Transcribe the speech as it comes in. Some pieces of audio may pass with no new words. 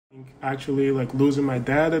Actually, like losing my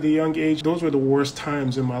dad at a young age, those were the worst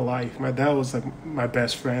times in my life. My dad was like my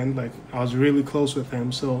best friend. Like I was really close with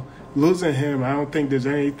him. So losing him, I don't think there's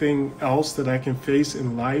anything else that I can face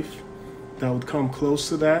in life that would come close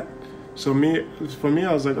to that. So for me,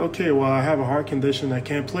 I was like, okay, well, I have a heart condition. I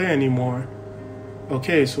can't play anymore.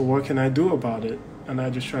 Okay, so what can I do about it? And I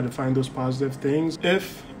just try to find those positive things.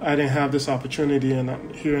 If I didn't have this opportunity and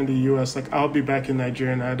I'm here in the US, like I'll be back in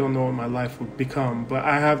Nigeria and I don't know what my life would become. But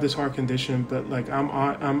I have this heart condition, but like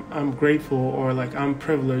I'm grateful, or like I'm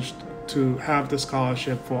privileged to have the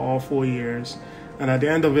scholarship for all 4 years. And at the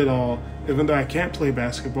end of it all, even though I can't play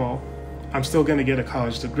basketball, I'm still gonna get a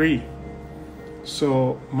college degree.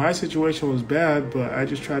 So my situation was bad, but I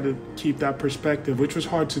just tried to keep that perspective, which was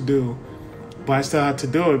hard to do. But I still had to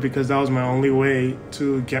do it because that was my only way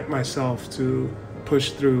to get myself to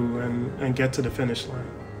push through and get to the finish line.